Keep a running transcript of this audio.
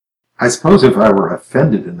I suppose if I were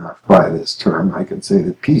offended enough by this term, I could say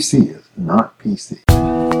that PC is not PC.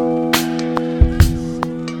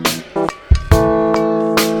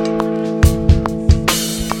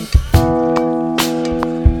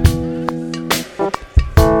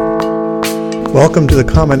 Welcome to the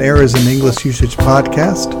Common Errors in English Usage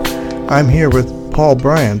podcast. I'm here with Paul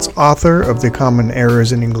Bryans, author of the Common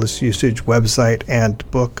Errors in English Usage website and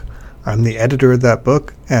book. I'm the editor of that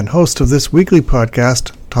book and host of this weekly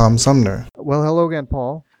podcast, Tom Sumner. Well, hello again,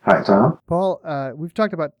 Paul. Hi, Tom. Paul, we've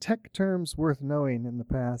talked about tech terms worth knowing in the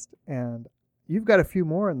past, and you've got a few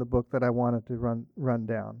more in the book that I wanted to run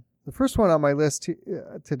down. The first one on my list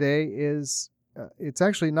today is, it's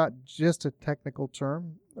actually not just a technical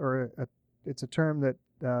term, it's a term that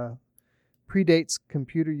predates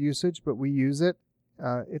computer usage, but we use it.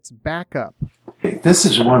 It's backup. Okay, this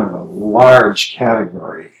is one of a large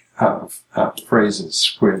category of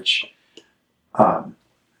phrases which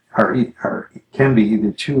can be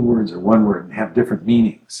either two words or one word and have different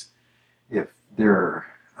meanings if they're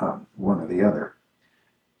one or the other.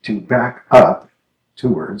 To back up, two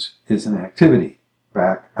words, is an activity.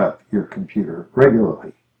 Back up your computer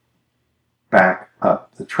regularly. Back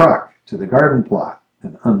up the truck to the garden plot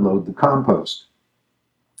and unload the compost.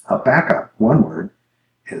 A backup, one word,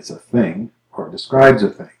 is a thing or describes a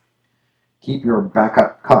thing. Keep your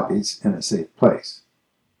backup copies in a safe place.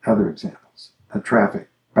 Other examples: a traffic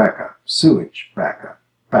backup, sewage backup,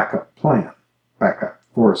 backup plan, backup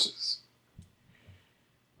forces.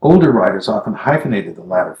 Older writers often hyphenated the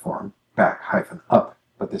latter form, back-up,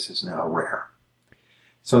 but this is now rare.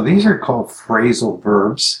 So these are called phrasal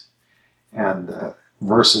verbs and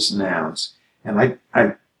versus nouns. And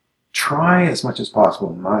I try as much as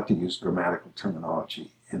possible not to use grammatical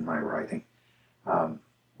terminology in my writing.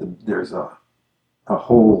 There's a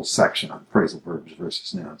whole section on phrasal verbs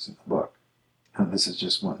versus nouns in the book, and this is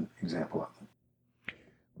just one example of them.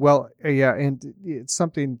 Well, yeah, and it's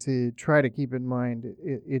something to try to keep in mind.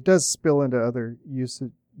 It does spill into other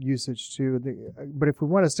usage too. But if we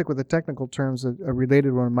want to stick with the technical terms, a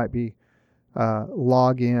related one might be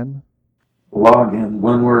log in. Log in,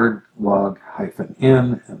 one word,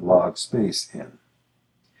 log-in, and log space in.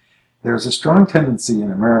 There's a strong tendency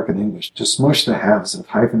in American English to smush the halves of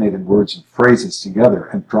hyphenated words and phrases together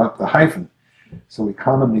and drop the hyphen. So we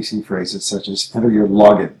commonly see phrases such as enter your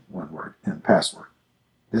login, one word, and password.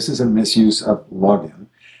 This is a misuse of login,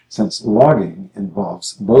 since logging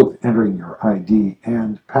involves both entering your ID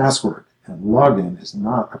and password, and login is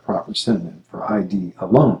not a proper synonym for ID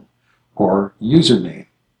alone, or username,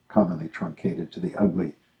 commonly truncated to the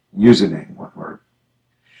ugly username, one word.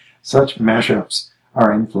 Such mashups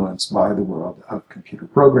are influenced by the world of computer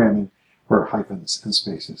programming, where hyphens and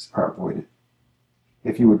spaces are avoided.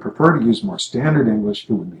 If you would prefer to use more standard English,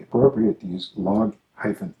 it would be appropriate to use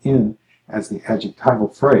log-in as the adjectival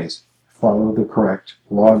phrase. Follow the correct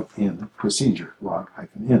log-in procedure,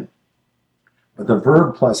 log-in. But the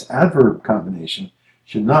verb plus adverb combination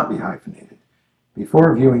should not be hyphenated.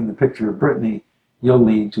 Before viewing the picture of Brittany, you'll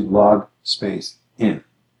need to log space in.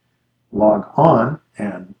 Log on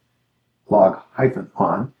and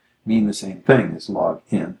log-on mean the same thing as log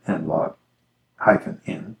in and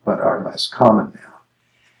log-in, but are less common now.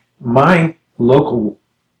 My local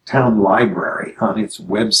town library on its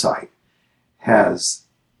website has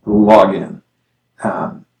login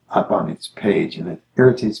up on its page, and it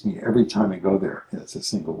irritates me every time I go there. It's a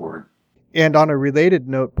single word. And on a related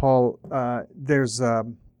note, Paul, there's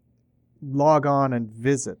log on and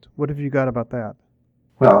visit. What have you got about that?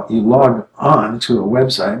 Well, you log on to a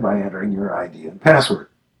website by entering your ID and password.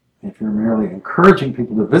 If you're merely encouraging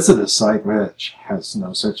people to visit a site which has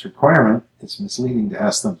no such requirement, it's misleading to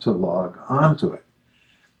ask them to log on to it.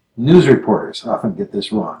 News reporters often get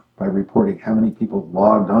this wrong by reporting how many people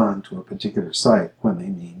logged on to a particular site when they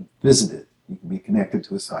mean visited. You can be connected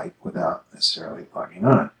to a site without necessarily logging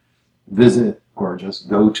on. Visit or just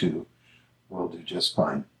go to will do just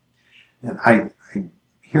fine. And I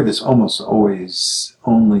hear this almost always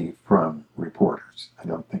only from reporters. I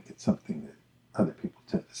don't think it's something that other people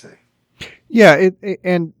tend to say. Yeah,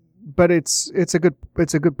 but it's a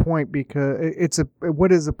good point, because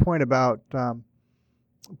what is the point about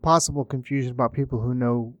possible confusion about people who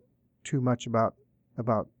know too much about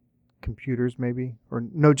computers, maybe, or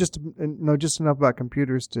know just enough about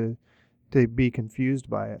computers to be confused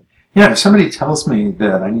by it. Yeah, if somebody tells me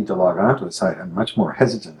that I need to log on to a site, I'm much more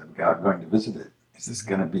hesitant about going to visit it. Is this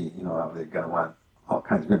going to be, they're going to want all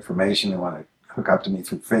kinds of information. They want to hook up to me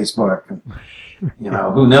through Facebook, and,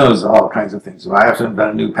 who knows, all kinds of things. Do I have to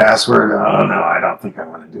invent a new password? Oh, no, I don't think I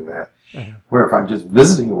want to do that. Uh-huh. Where if I'm just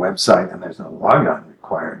visiting a website and there's no logon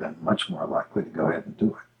required, I'm much more likely to go ahead and do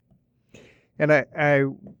it. And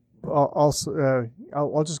I'll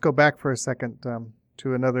just go back for a second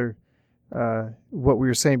to another what we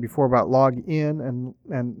were saying before about log in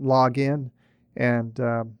and log in, and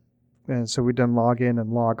so we've done log in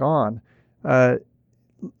and log on.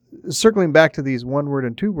 Circling back to these one word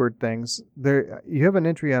and two word things, there you have an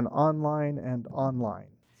entry on online and online.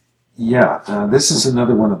 Yeah, this is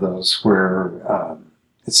another one of those where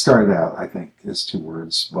it started out, I think, as two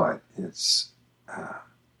words, but it's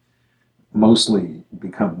mostly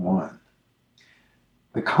become one.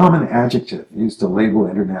 The common adjective used to label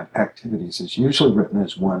internet activities is usually written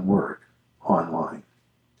as one word, online.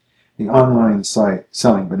 The online site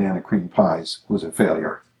selling banana cream pies was a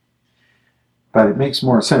failure. But it makes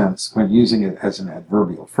more sense when using it as an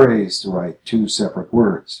adverbial phrase to write two separate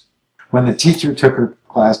words. When the teacher took her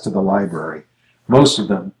class to the library, most of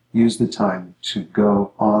them used the time to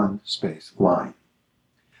go on space line.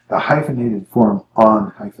 The hyphenated form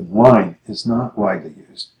on-line is not widely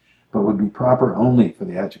used, but would be proper only for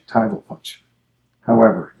the adjectival function.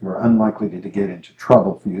 However, you are unlikely to get into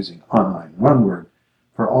trouble for using online one word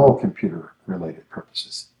for all computer-related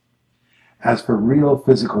purposes. As for real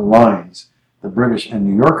physical lines, the British and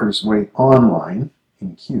New Yorkers wait online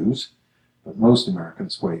in queues, but most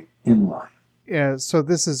Americans wait in line. Yeah, so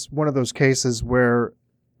this is one of those cases where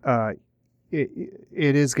it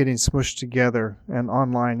is getting smushed together, and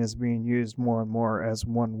online is being used more and more as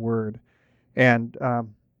one word. And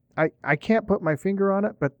I can't put my finger on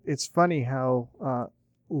it, but it's funny how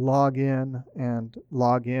log in and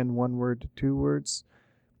log in, one word to two words,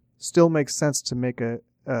 still makes sense to make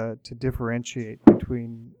to differentiate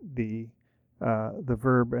between the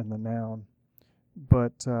verb and the noun.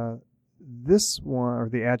 But this one, or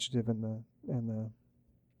the adjective and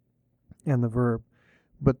the verb,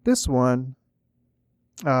 but this one,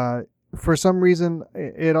 for some reason,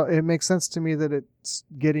 it makes sense to me that it's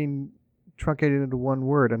getting truncated into one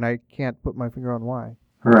word, and I can't put my finger on why.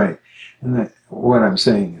 Right, and what I'm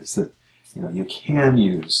saying is that you can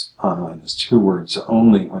use online as two words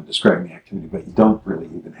only when describing the activity, but you don't really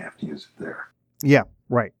even have to use it there. Yeah,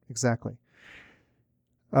 right, exactly.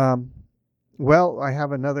 Well, I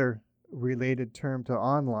have another related term to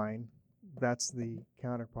online. That's the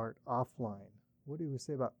counterpart, offline. What do we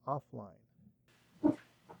say about offline?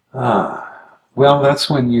 Well, that's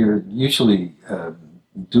when you're usually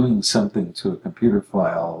doing something to a computer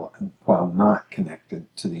file while not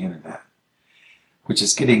connected to the internet, which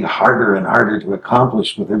is getting harder and harder to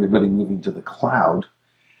accomplish with everybody moving to the cloud.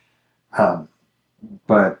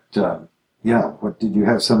 What did you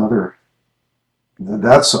have some other?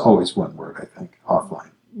 That's always one word, I think,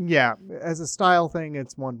 offline. Yeah, as a style thing,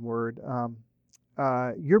 it's one word.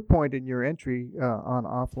 Your point in your entry on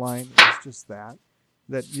offline is just that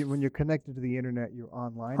when you're connected to the internet, you're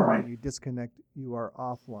online. Right. And when you disconnect, you are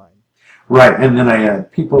offline. Right, and then I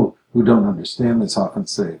add, people who don't understand this often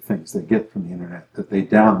say things they get from the internet that they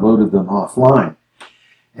downloaded them offline,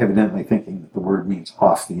 evidently thinking that the word means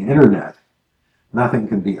off the internet. Nothing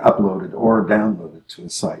can be uploaded or downloaded to a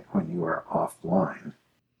site when you are offline.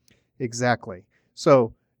 Exactly.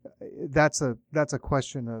 So that's a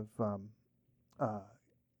question of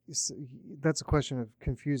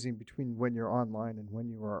confusing between when you're online and when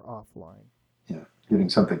you are offline. Yeah, getting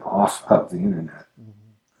something off of the internet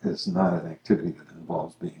is not an activity that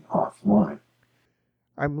involves being offline.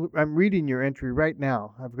 I'm reading your entry right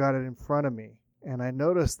now. I've got it in front of me, and I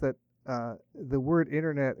noticed that the word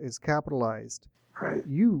internet is capitalized. Right.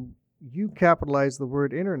 You capitalize the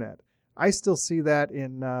word internet. I still see that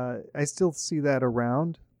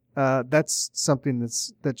around. That's something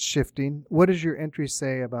that's shifting. What does your entry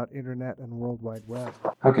say about internet and World Wide Web?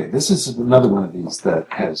 Okay, this is another one of these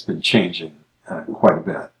that has been changing quite a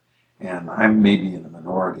bit, and I'm maybe in the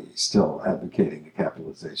minority still advocating the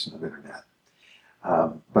capitalization of internet.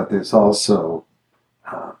 But there's also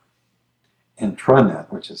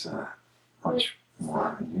intranet, which is a much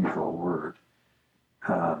more unusual word.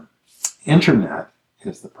 Internet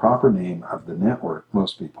is the proper name of the network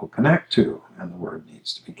most people connect to, and the word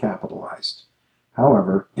needs to be capitalized.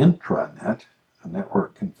 However, intranet, a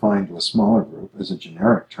network confined to a smaller group, is a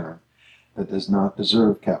generic term that does not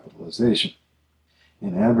deserve capitalization.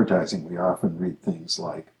 In advertising, we often read things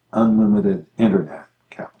like unlimited internet,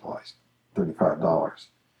 capitalized, $35.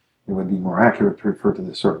 It would be more accurate to refer to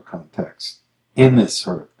this sort of context, in this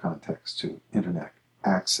sort of context, to internet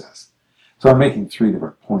access. So I'm making three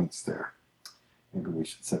different points there. Maybe we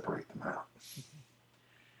should separate them out.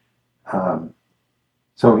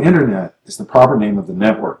 So internet is the proper name of the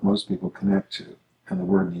network most people connect to, and the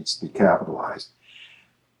word needs to be capitalized.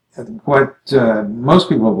 And what most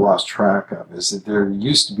people have lost track of is that there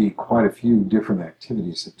used to be quite a few different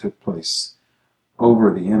activities that took place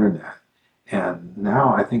over the internet. And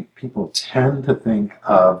now I think people tend to think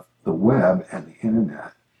of the web and the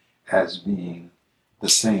internet as being the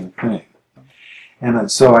same thing.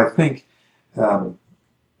 And so I think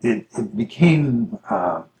it became,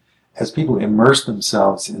 as people immersed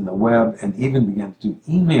themselves in the web and even began to do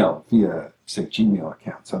email via, say, Gmail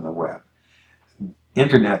accounts on the web,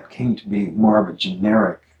 internet came to be more of a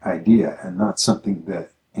generic idea and not something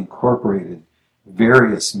that incorporated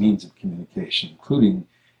various means of communication, including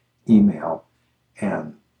email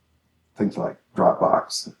and things like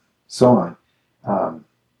Dropbox and so on.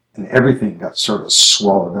 And everything got sort of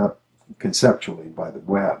swallowed up conceptually by the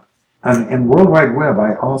web. And World Wide Web,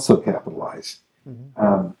 I also capitalize.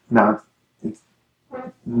 Now,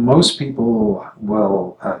 most people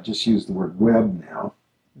will just use the word web now,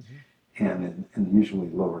 and usually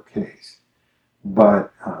lowercase.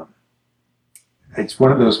 But it's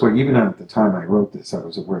one of those where even at the time I wrote this, I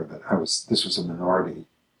was aware that this was a minority,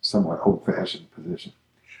 somewhat old-fashioned position.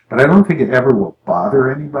 But I don't think it ever will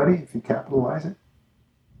bother anybody if you capitalize it.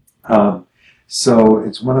 So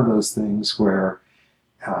it's one of those things where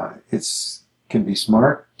it's can be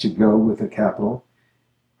smart to go with a capital,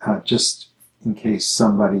 just in case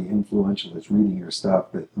somebody influential is reading your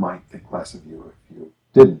stuff that might think less of you if you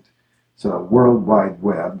didn't. So World Wide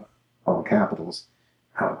Web, all capitals,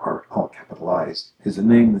 or all capitalized, is a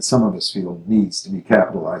name that some of us feel needs to be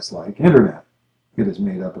capitalized like Internet. It is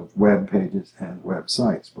made up of web pages and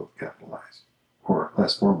websites, both capitalized, or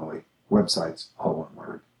less formally, websites, all one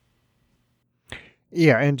word.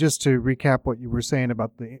 Yeah, and just to recap what you were saying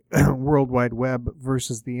about the World Wide Web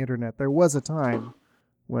versus the Internet, there was a time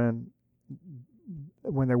when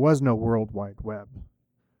there was no World Wide Web.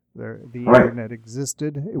 The Right. Internet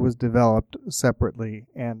existed, it was developed separately,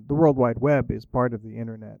 and the World Wide Web is part of the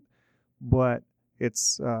Internet. But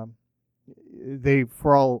it's,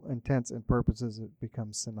 for all intents and purposes, it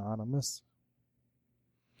becomes synonymous.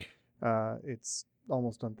 It's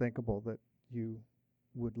almost unthinkable that you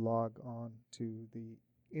would log on to the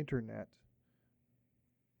internet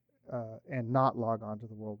and not log on to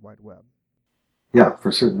the World Wide Web. Yeah,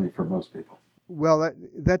 certainly for most people. Well,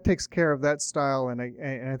 that takes care of that style, and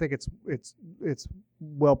I think it's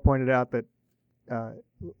well pointed out that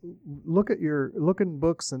look in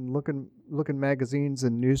books and look in magazines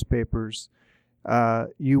and newspapers.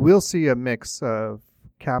 You will see a mix of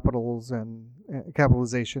capitals and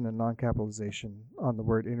capitalization and non-capitalization on the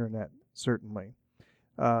word internet, certainly.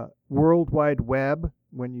 World Wide Web,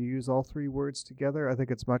 when you use all three words together, I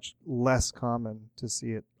think it's much less common to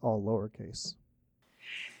see it all lowercase.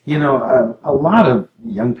 You know, a lot of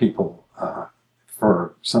young people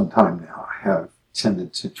for some time now have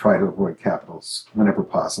tended to try to avoid capitals whenever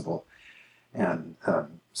possible, and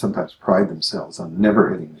sometimes pride themselves on never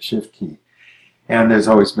hitting the shift key. And there's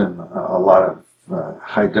always been a lot of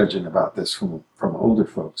high dudgeon about this from older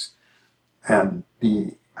folks. And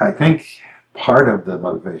I think part of the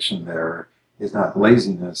motivation there is not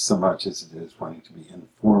laziness so much as it is wanting to be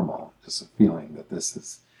informal, just a feeling that this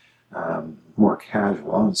is more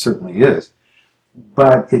casual, and it certainly is.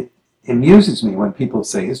 But it amuses me when people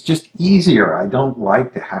say, it's just easier, I don't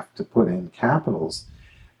like to have to put in capitals,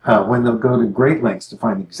 when they'll go to great lengths to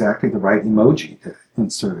find exactly the right emoji to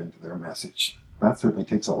insert into their message. That certainly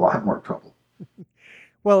takes a lot more trouble.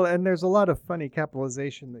 Well, and there's a lot of funny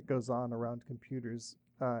capitalization that goes on around computers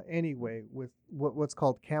anyway, with what's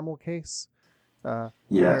called camel case. Yes.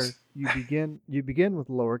 Where you begin with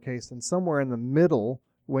lowercase, and somewhere in the middle,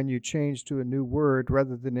 when you change to a new word,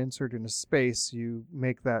 rather than insert in a space, you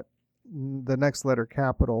make that the next letter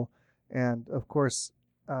capital. And of course,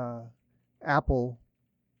 Apple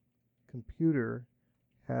Computer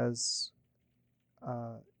has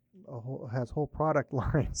whole product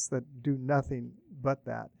lines that do nothing but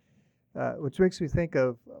that, which makes me think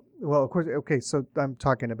of, well, of course, okay, so I'm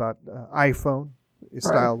talking about iPhone is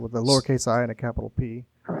styled with a lowercase I and a capital P.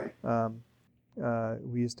 Right.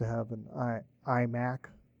 We used to have an iMac.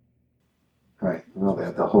 Right. Well, they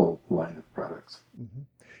have the whole line of products. Mm-hmm.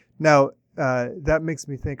 Now, that makes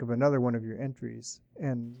me think of another one of your entries.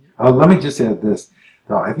 And let me just add this.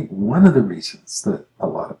 Though I think one of the reasons that a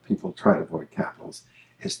lot of people try to avoid capitals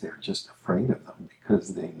is they're just afraid of them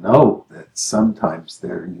because they know that sometimes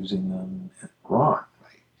they're using them wrong,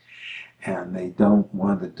 right? And they don't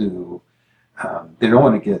want to they don't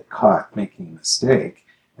want to get caught making a mistake.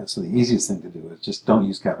 And so the easiest thing to do is just don't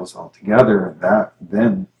use capitals altogether. And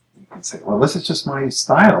then you can say, well, this is just my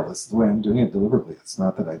style. This is the way I'm doing it deliberately. It's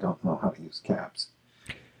not that I don't know how to use caps.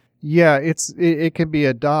 Yeah, it can be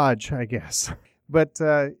a dodge, I guess. But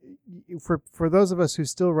for those of us who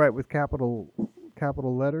still write with capital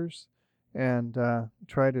letters and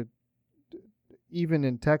try to even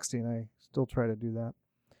in texting, I still try to do that.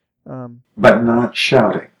 But not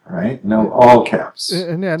shouting, right? No all caps.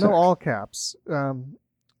 Yeah, no text. all caps.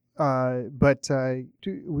 But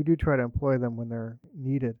we do try to employ them when they're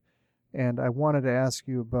needed. And I wanted to ask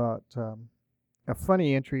you about a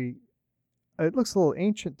funny entry. It looks a little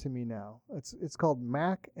ancient to me now. It's called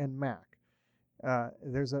Mac and Mac.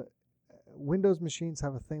 There's a Windows machines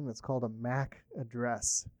have a thing that's called a MAC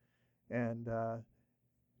address, and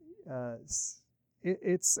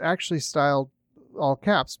it's actually styled all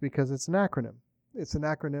caps because it's an acronym. It's an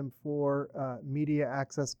acronym for Media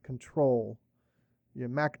Access Control. Your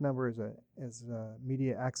MAC number is a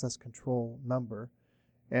Media Access Control number,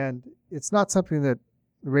 and it's not something that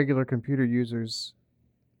regular computer users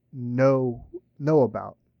know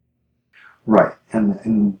about. Right,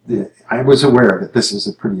 and I was aware that this is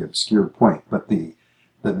a pretty obscure point, but the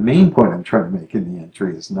main point I'm trying to make in the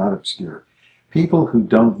entry is not obscure. People who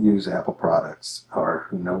don't use Apple products or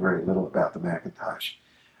who know very little about the Macintosh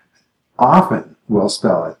often will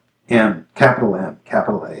spell it M, capital M,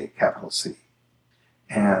 capital A, capital C.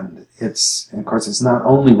 And of course, it's not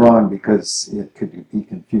only wrong because it could be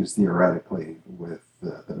confused theoretically with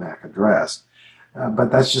the MAC address,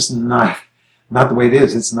 but that's just not the way it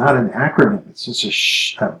is. It's not an acronym. It's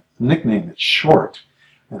just a nickname. It's short.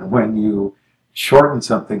 And when you shorten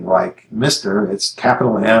something like Mr., it's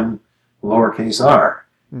capital M, lowercase r.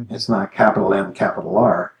 Mm-hmm. It's not capital M, capital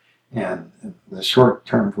R. And the short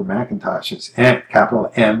term for Macintosh is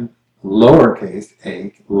capital M, lowercase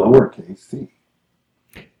a, lowercase c.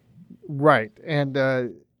 Right.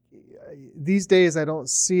 And these days I don't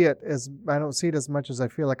see it as much as I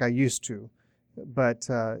feel like I used to. But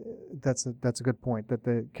that's a good point.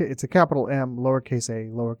 That it's a capital M, lowercase a,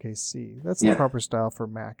 lowercase c. That's the proper style for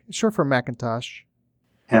Mac. Sure, for Macintosh.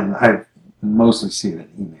 And I mostly see it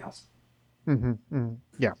in emails. Mm-hmm, mm-hmm.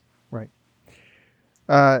 Yeah, right.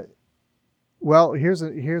 Well, here's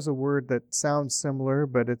a word that sounds similar,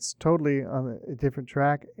 but it's totally on a different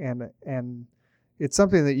track, and it's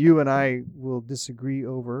something that you and I will disagree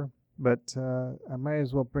over. But I might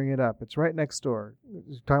as well bring it up. It's right next door.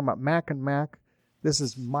 We're talking about Mac and Mac. This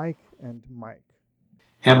is Mike and Mike.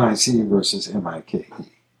 MIC versus MIKE.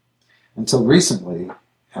 Until recently,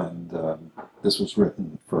 and this was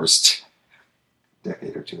written first a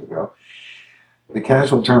decade or two ago, the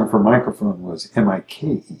casual term for microphone was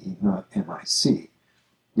MIKE, not MIC.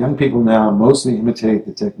 Young people now mostly imitate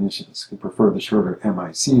the technicians who prefer the shorter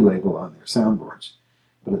MIC label on their soundboards,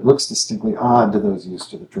 but it looks distinctly odd to those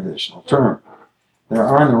used to the traditional term. There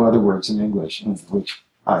are no other words in English in which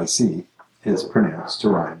IC is pronounced to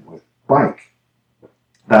rhyme with bike.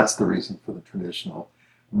 That's the reason for the traditional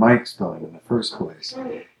Mike spelling in the first place.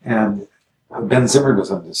 And Ben Zimmer goes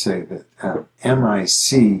on to say that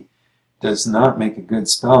MIC does not make a good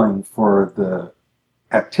spelling for the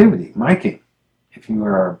activity, miking. If you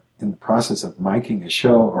are in the process of miking a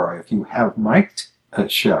show, or if you have mic'd a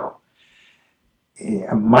show,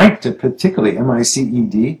 mic'd, particularly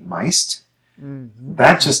M-I-C-E-D, mic'd,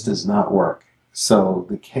 that just does not work. So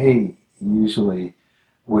the K usually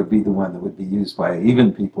would be the one that would be used by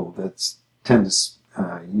even people that tend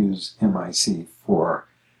to use MIC for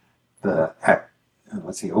the,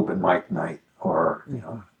 open mic night, or,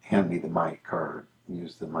 hand me the mic, or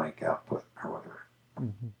use the mic output, or whatever.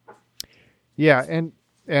 Mm-hmm. Yeah,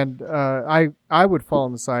 and I would fall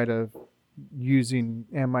on the side of using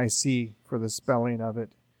MIC for the spelling of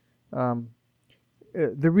it.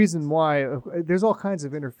 The reason why, there's all kinds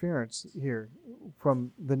of interference here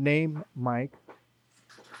from the name Mike,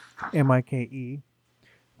 M-I-K-E.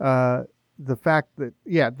 The fact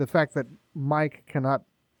that Mike cannot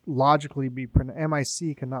logically be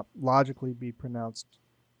MIC cannot logically be pronounced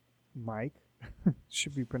Mike.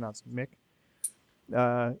 Should be pronounced Mick.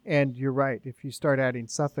 And you're right. If you start adding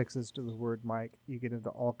suffixes to the word Mike, you get into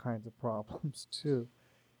all kinds of problems too.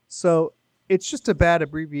 So it's just a bad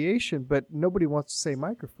abbreviation, but nobody wants to say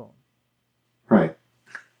microphone. Right.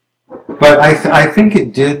 But I think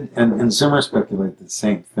it did, and Zimmer speculated the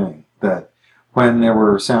same thing, that when there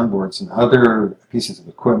were soundboards and other pieces of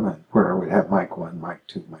equipment where it would have mic 1, mic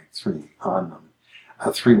 2, mic 3 on them, a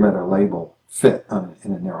 3-letter label fit in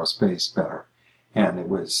a narrow space better. And it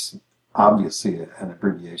was obviously an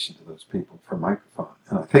abbreviation to those people for microphone.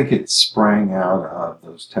 And I think it sprang out of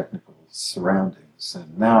those technical surroundings,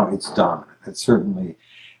 and now it's dominant. It's certainly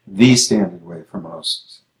the standard way for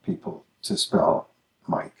most people to spell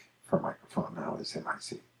mic for microphone now is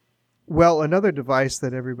MIC. Well, another device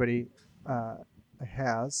that everybody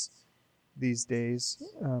has these days,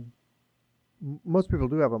 most people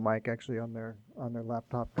do have a mic actually on their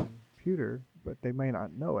laptop computer, but they may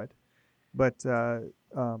not know it. But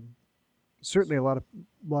certainly a lot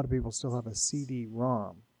of people still have a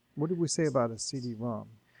CD-ROM. What did we say about a CD-ROM?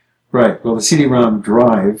 Right. Well, the CD-ROM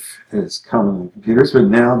drive is common in computers, but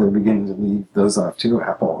now they're beginning to leave those off too.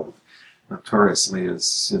 Apple notoriously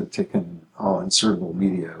has taken all insertable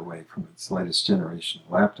media away from its latest generation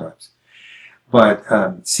of laptops. But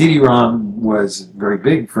CD-ROM was very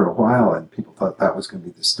big for a while, and people thought that was going to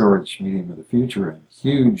be the storage medium of the future, and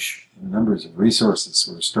huge numbers of resources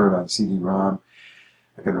were stored on CD-ROM.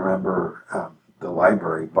 I can remember the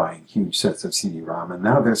library buying huge sets of CD-ROM, and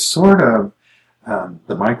now they're sort of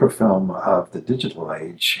the microfilm of the digital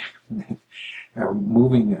age,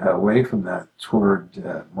 moving away from that toward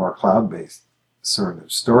more cloud-based sort of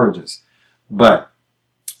storages. But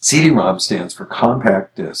CD-ROM stands for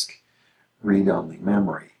compact disk read-only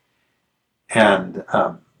memory. And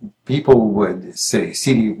people would say,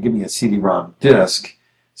 give me a CD-ROM disk.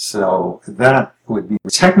 So that would be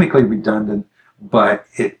technically redundant, but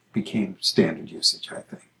it became standard usage, I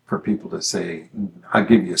think, for people to say, I'll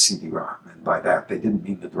give you a CD-ROM. And by that, they didn't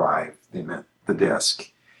mean the drive, they meant the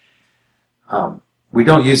disk. We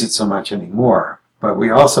don't use it so much anymore, but we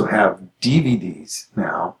also have DVDs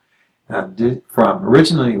now.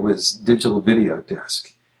 Originally it was digital video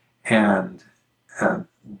disc. And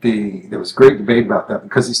there was great debate about that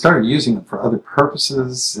because they started using them for other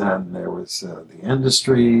purposes, and there was the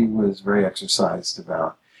industry was very exercised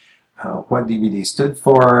about what DVD stood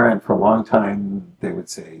for, and for a long time they would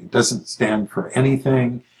say it doesn't stand for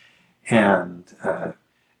anything, and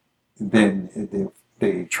then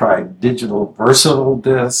they tried digital versatile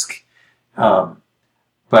disc,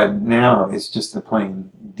 but now it's just a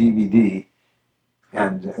plain DVD,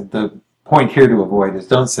 and the point here to avoid is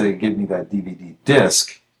don't say, give me that DVD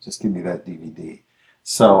disc, just give me that DVD.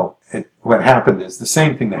 So what happened is the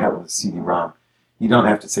same thing that happened with CD-ROM. You don't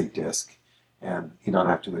have to say disc, and you don't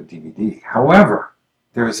have to do a DVD. However,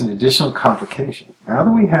 there is an additional complication. Now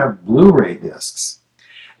that we have Blu-ray discs,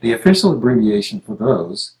 the official abbreviation for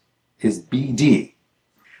those is BD,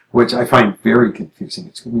 which I find very confusing.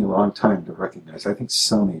 It's taken me a long time to recognize. I think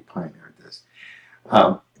Sony pioneered this.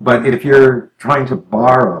 But if you're trying to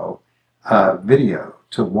borrow video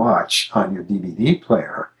to watch on your DVD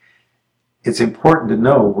player, it's important to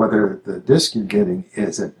know whether the disc you're getting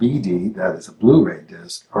is a BD, that is a Blu-ray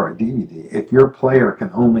disc, or a DVD. If your player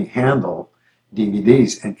can only handle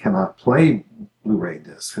DVDs and cannot play Blu-ray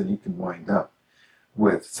discs, then you can wind up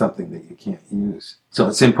with something that you can't use. So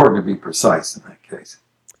it's important to be precise in that case.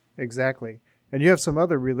 Exactly. And you have some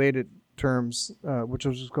other related terms, which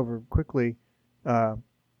I'll just go over quickly, that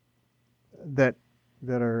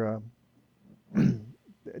are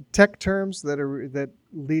tech terms that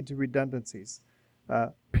lead to redundancies.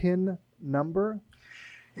 PIN number.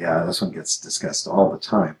 Yeah, this one gets discussed all the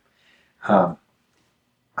time. A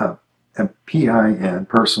PIN,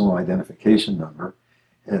 personal identification number,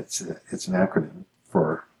 it's an acronym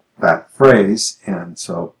for that phrase, and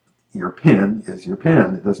so your PIN is your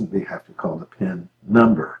PIN. It doesn't have to be called a PIN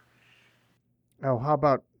number. Oh, how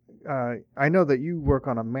about, I know that you work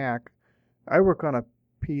on a Mac. I work on a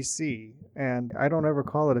PC, and I don't ever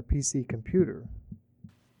call it a PC computer.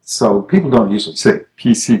 So people don't usually say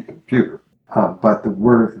PC computer, but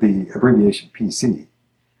the abbreviation PC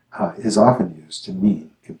is often used to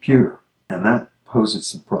mean computer, and that poses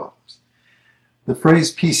some problems. The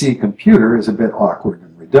phrase PC computer is a bit awkward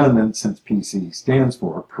and redundant since PC stands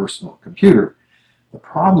for personal computer. The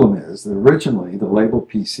problem is that originally the label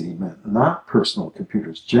PC meant not personal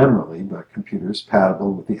computers generally, but computers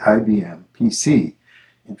compatible with the IBM PC,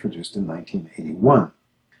 introduced in 1981.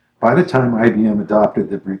 By the time IBM adopted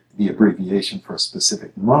the abbreviation for a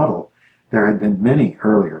specific model, there had been many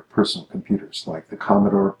earlier personal computers like the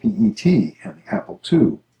Commodore PET and the Apple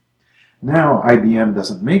II. Now IBM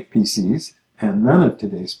doesn't make PCs, and none of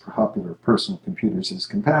today's popular personal computers is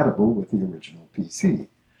compatible with the original PC.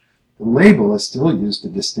 The label is still used to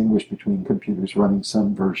distinguish between computers running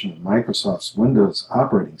some version of Microsoft's Windows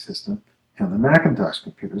operating system and the Macintosh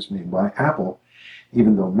computers made by Apple,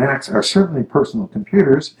 even though Macs are certainly personal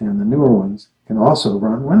computers and the newer ones can also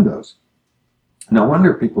run Windows. No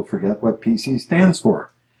wonder people forget what PC stands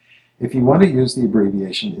for. If you want to use the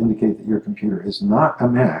abbreviation to indicate that your computer is not a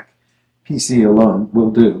Mac, PC alone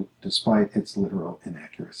will do, despite its literal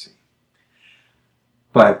inaccuracy.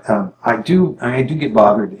 But I do get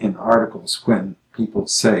bothered in articles when people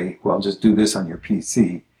say, well, just do this on your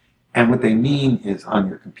PC, and what they mean is on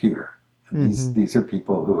your computer. Mm-hmm. These are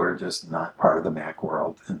people who are just not part of the Mac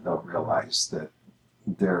world and don't realize that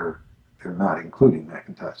they're not including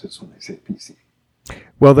Macintoshes when they say PC.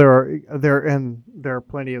 Well, there are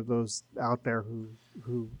plenty of those out there who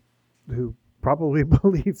probably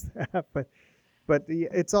believe that, but But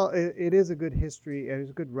it is a good history. It's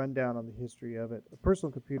a good rundown on the history of it. A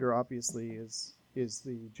personal computer obviously is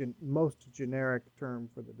the most generic term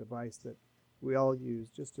for the device that we all use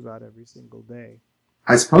just about every single day.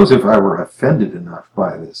 I suppose if I were offended enough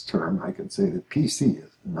by this term, I could say that PC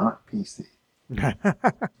is not PC.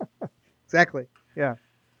 Exactly. Yeah.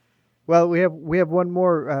 Well, we have one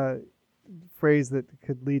more phrase that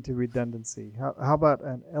could lead to redundancy. How about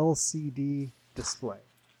an LCD display?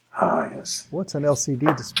 Ah, yes. What's an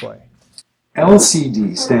LCD display?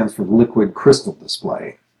 LCD stands for liquid crystal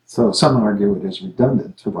display. So some argue it is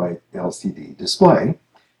redundant to write LCD display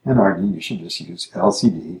and argue you should just use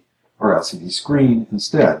LCD or LCD screen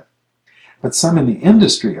instead. But some in the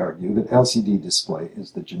industry argue that LCD display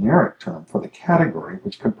is the generic term for the category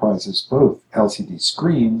which comprises both LCD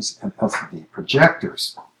screens and LCD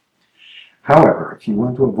projectors. However, if you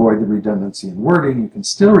want to avoid the redundancy in wording, you can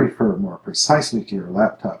still refer more precisely to your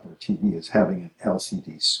laptop or TV as having an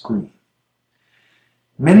LCD screen.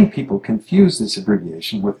 Many people confuse this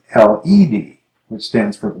abbreviation with LED, which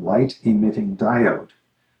stands for light emitting diode,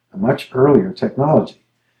 a much earlier technology.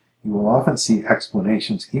 You will often see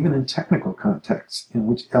explanations, even in technical contexts, in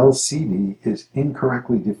which LCD is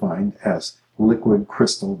incorrectly defined as liquid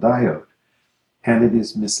crystal diode, and it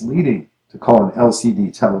is misleading to call an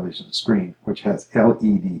LCD television screen, which has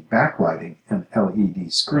LED backlighting, an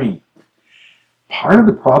LED screen. Part of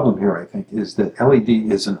the problem here, I think, is that LED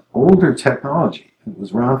is an older technology. It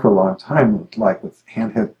was around for a long time, like with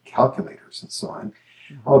handheld calculators and so on.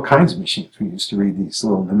 All kinds of machines. We used to read these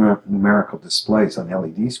little numerical displays on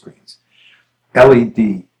LED screens.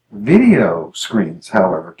 LED video screens,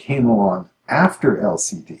 however, came along after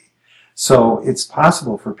LCD. So it's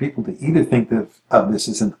possible for people to either think of this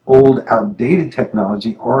as an old, outdated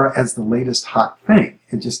technology or as the latest hot thing.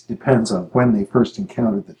 It just depends on when they first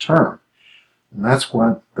encountered the term. And that's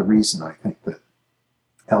the reason I think that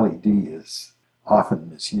LED is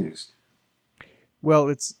often misused. Well,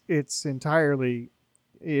 it is entirely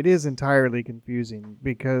confusing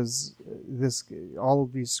because all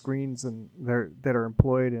of these screens that are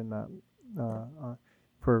employed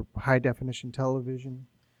for high definition television,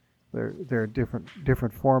 they're different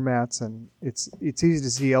formats, and it's easy to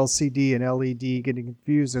see LCD and LED getting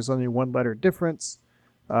confused. There's only one letter difference.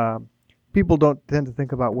 People don't tend to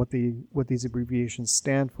think about what these abbreviations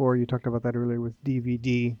stand for. You talked about that earlier with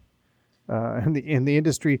DVD, and in the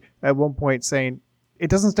industry at one point saying it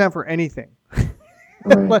doesn't stand for anything.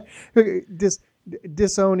 Right.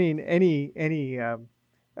 Disowning any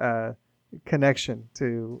connection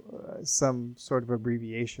to some sort of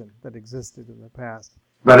abbreviation that existed in the past.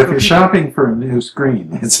 But if you're shopping for a new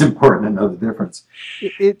screen, it's important to know the difference.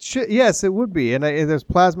 It should, yes, it would be. And there's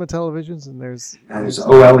plasma televisions, and there's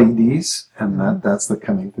OLEDs, and that's the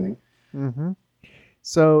coming thing. Mm-hmm.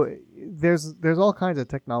 So there's all kinds of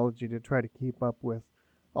technology to try to keep up with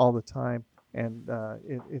all the time, and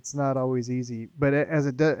it's not always easy. But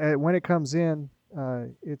when it comes in,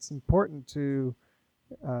 it's important to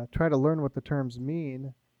try to learn what the terms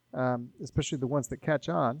mean, especially the ones that catch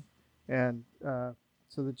on, and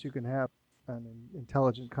so that you can have an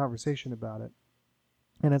intelligent conversation about it.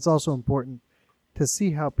 And it's also important to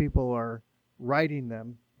see how people are writing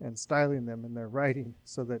them and styling them in their writing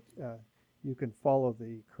so that you can follow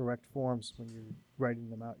the correct forms when you're writing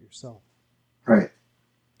them out yourself. Right.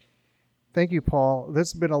 Thank you, Paul.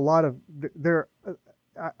 There's been a lot of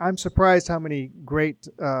I'm surprised how many great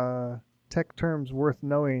tech terms worth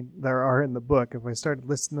knowing there are in the book. If I started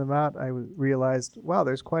listing them out, I realized, wow,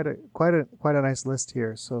 there's quite a nice list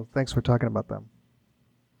here. So thanks for talking about them.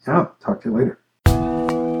 Yeah, talk to you later.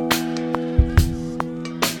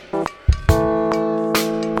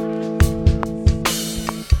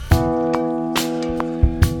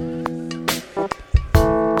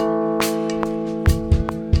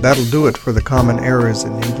 That'll do it for the Common Errors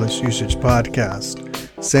in English Usage podcast.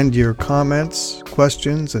 Send your comments,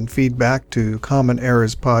 questions, and feedback to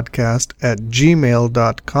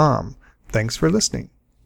commonerrorspodcast@gmail.com. Thanks for listening.